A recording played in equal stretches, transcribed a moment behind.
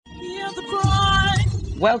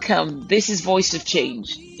Welcome. This is Voice of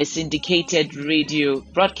Change, a syndicated radio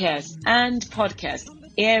broadcast and podcast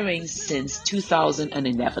airing since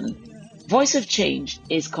 2011. Voice of Change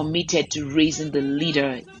is committed to raising the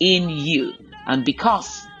leader in you. And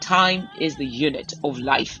because time is the unit of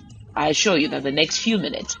life, I assure you that the next few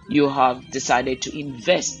minutes you have decided to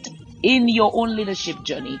invest in your own leadership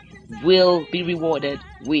journey will be rewarded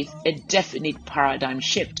with a definite paradigm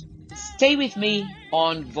shift. Stay with me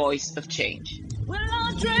on Voice of Change.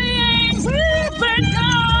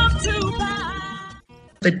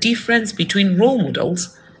 The difference between role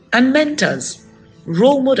models and mentors.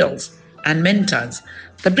 Role models and mentors.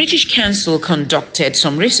 The British Council conducted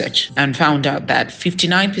some research and found out that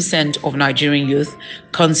 59% of Nigerian youth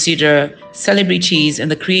consider celebrities in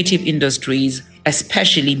the creative industries,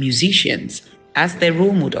 especially musicians, as their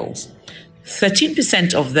role models.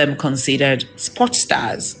 13% of them considered sports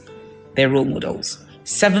stars their role models.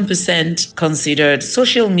 7% considered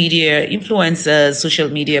social media influencers, social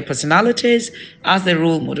media personalities as their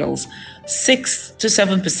role models. 6 to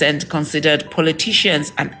 7% considered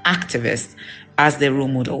politicians and activists as their role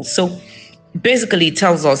models. So basically it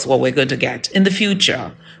tells us what we're going to get. In the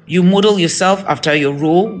future, you model yourself after your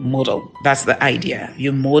role model. That's the idea.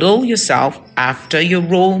 You model yourself after your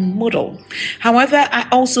role model. However, I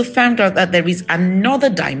also found out that there is another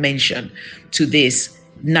dimension to this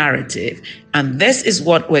narrative. And this is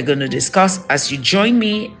what we're going to discuss as you join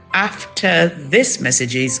me after this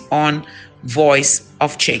messages on Voice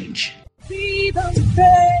of Change.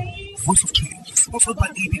 Voice of Change is offered by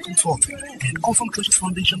AB Consulting and Awesome Treasures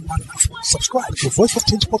Foundation Partners. Subscribe to Voice of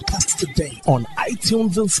Change podcast today on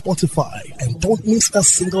iTunes and Spotify and don't miss a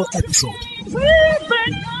single episode.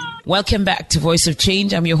 Welcome back to Voice of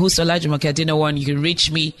Change. I'm your host Olajumoke Adenowo, and you can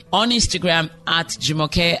reach me on Instagram at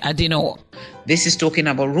Jumoke Adenowo. This is talking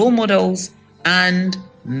about role models and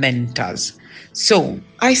mentors. So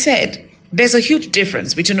I said there's a huge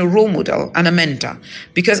difference between a role model and a mentor,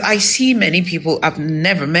 because I see many people I've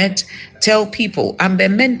never met tell people I'm their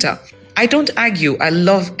mentor. I don't argue. I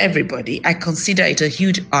love everybody. I consider it a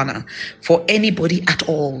huge honor for anybody at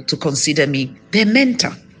all to consider me their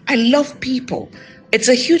mentor. I love people. It's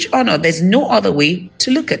a huge honor. There's no other way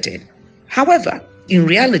to look at it. However, in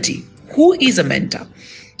reality, who is a mentor?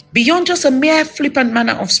 Beyond just a mere flippant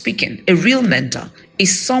manner of speaking, a real mentor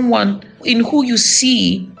is someone in who you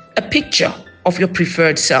see a picture of your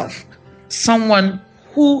preferred self. Someone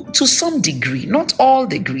who, to some degree, not all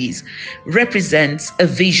degrees, represents a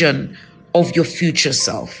vision of your future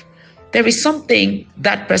self. There is something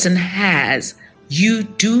that person has you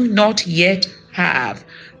do not yet have,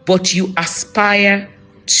 but you aspire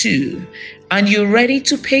to, and you're ready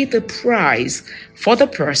to pay the price for the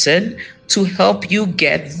person to help you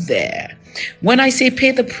get there. When I say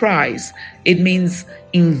pay the price, it means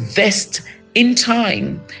invest in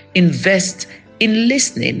time, invest in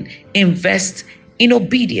listening, invest in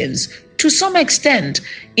obedience. To some extent,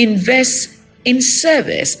 invest in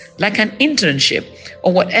service, like an internship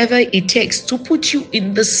or whatever it takes to put you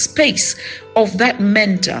in the space of that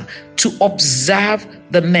mentor, to observe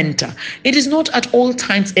the mentor. It is not at all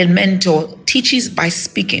times a mentor teaches by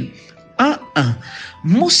speaking.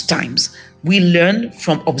 Most times we learn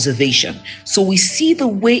from observation. So we see the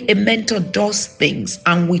way a mentor does things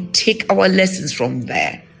and we take our lessons from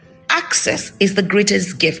there. Access is the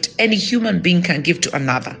greatest gift any human being can give to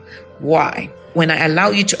another. Why? When I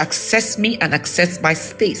allow you to access me and access my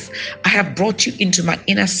space, I have brought you into my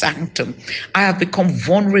inner sanctum. I have become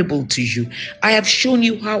vulnerable to you. I have shown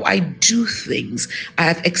you how I do things. I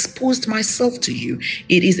have exposed myself to you.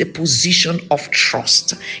 It is a position of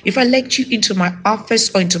trust. If I let you into my office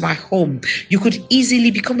or into my home, you could easily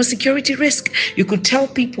become a security risk. You could tell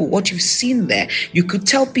people what you've seen there. You could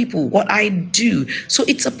tell people what I do. So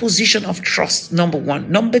it's a position of trust, number one.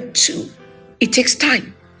 Number two, it takes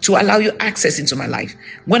time to allow you access into my life.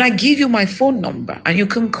 When I give you my phone number and you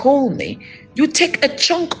can call me, you take a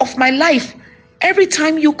chunk of my life every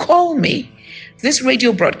time you call me. This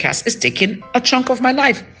radio broadcast is taking a chunk of my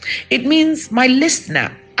life. It means, my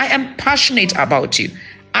listener, I am passionate about you.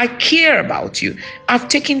 I care about you. I've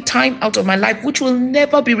taken time out of my life, which will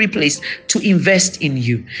never be replaced, to invest in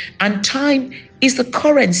you. And time is the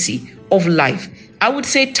currency of life. I would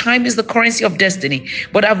say time is the currency of destiny,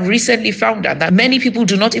 but I've recently found out that many people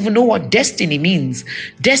do not even know what destiny means.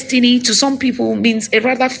 Destiny to some people means a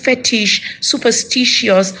rather fetish,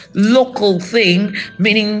 superstitious, local thing,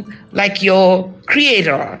 meaning like your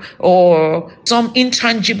creator or some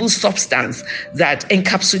intangible substance that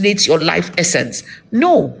encapsulates your life essence.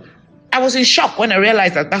 No, I was in shock when I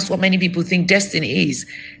realized that that's what many people think destiny is.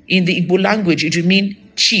 In the Igbo language, it would mean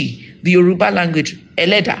chi, the Yoruba language,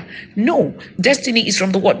 Eleda. No, destiny is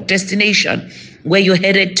from the word destination, where you're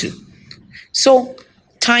headed to. So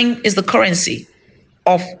time is the currency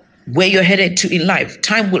of where you're headed to in life.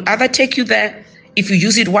 Time will either take you there if you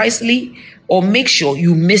use it wisely, or make sure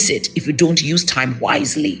you miss it if you don't use time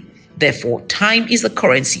wisely. Therefore, time is the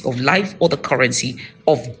currency of life or the currency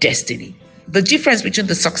of destiny. The difference between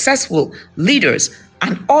the successful leaders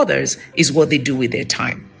and others is what they do with their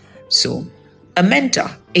time. So, a mentor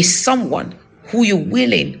is someone who you're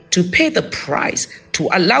willing to pay the price to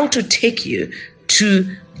allow to take you to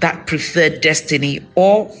that preferred destiny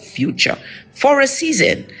or future for a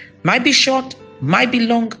season. Might be short, might be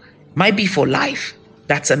long, might be for life.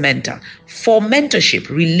 That's a mentor. For mentorship,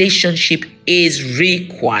 relationship is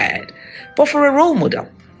required. But for a role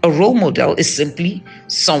model is simply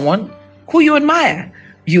someone who you admire.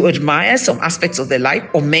 You admire some aspects of their life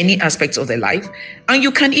or many aspects of their life, and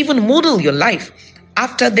you can even model your life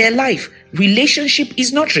after their life. Relationship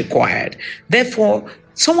is not required. Therefore,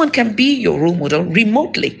 someone can be your role model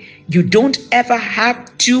remotely. You don't ever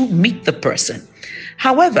have to meet the person.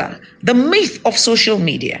 However, the myth of social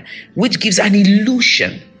media, which gives an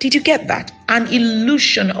illusion, did you get that? An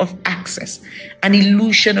illusion of access, an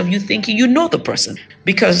illusion of you thinking you know the person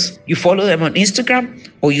because you follow them on Instagram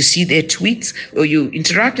or you see their tweets or you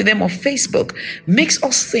interact with them on Facebook, makes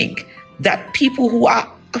us think that people who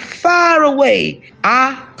are far away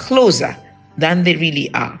are closer than they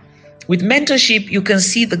really are. With mentorship, you can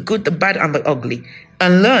see the good, the bad, and the ugly,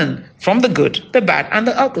 and learn from the good, the bad, and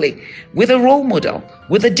the ugly. With a role model,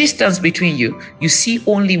 with a distance between you, you see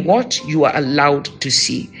only what you are allowed to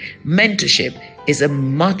see. Mentorship is a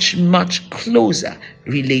much, much closer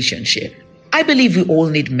relationship. I believe we all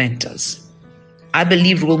need mentors. I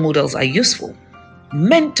believe role models are useful.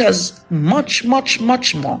 Mentors, much, much,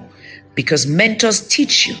 much more, because mentors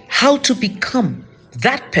teach you how to become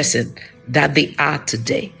that person that they are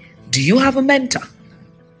today. Do you have a mentor?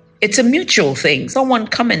 It's a mutual thing. Someone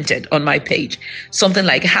commented on my page something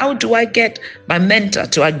like, how do I get my mentor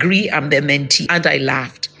to agree I'm their mentee? And I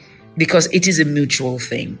laughed because it is a mutual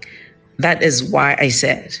thing. That is why I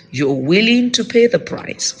said you're willing to pay the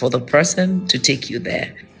price for the person to take you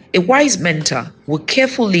there. A wise mentor will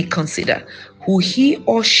carefully consider who he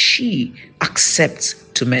or she accepts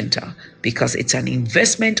to mentor, because it's an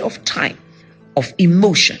investment of time, of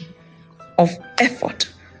emotion, of effort,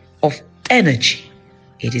 of energy.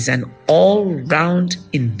 It is an all-round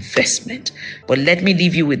investment. But let me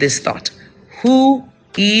leave you with this thought. Who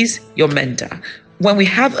is your mentor? When we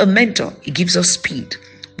have a mentor, it gives us speed.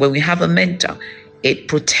 When we have a mentor, it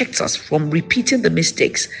protects us from repeating the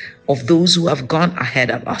mistakes of those who have gone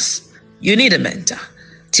ahead of us. You need a mentor.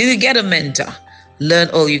 Till you get a mentor, learn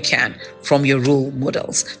all you can from your role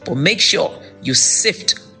models. But make sure you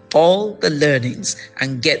sift all the learnings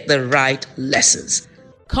and get the right lessons.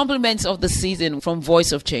 Compliments of the season from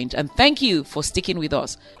Voice of Change, and thank you for sticking with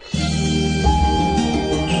us.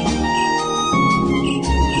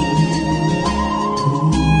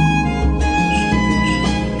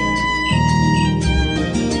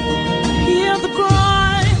 Hear the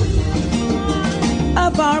cry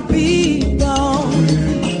of our people,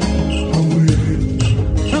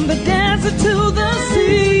 from the desert to the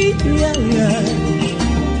sea, yeah, yeah.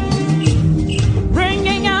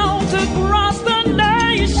 Bringing out across the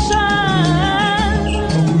nation,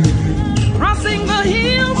 crossing the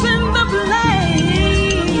hills in the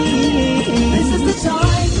plain. This is the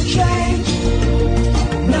time to change.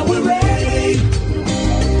 Now we're ready.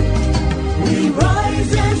 We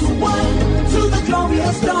rise as one to the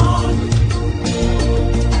glorious dawn.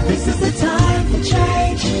 This is the time for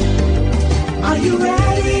change. Are you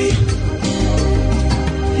ready?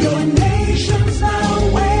 Your nation's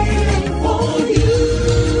now waiting for you.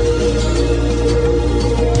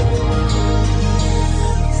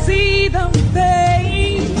 See the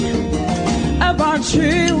faith of our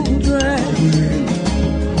children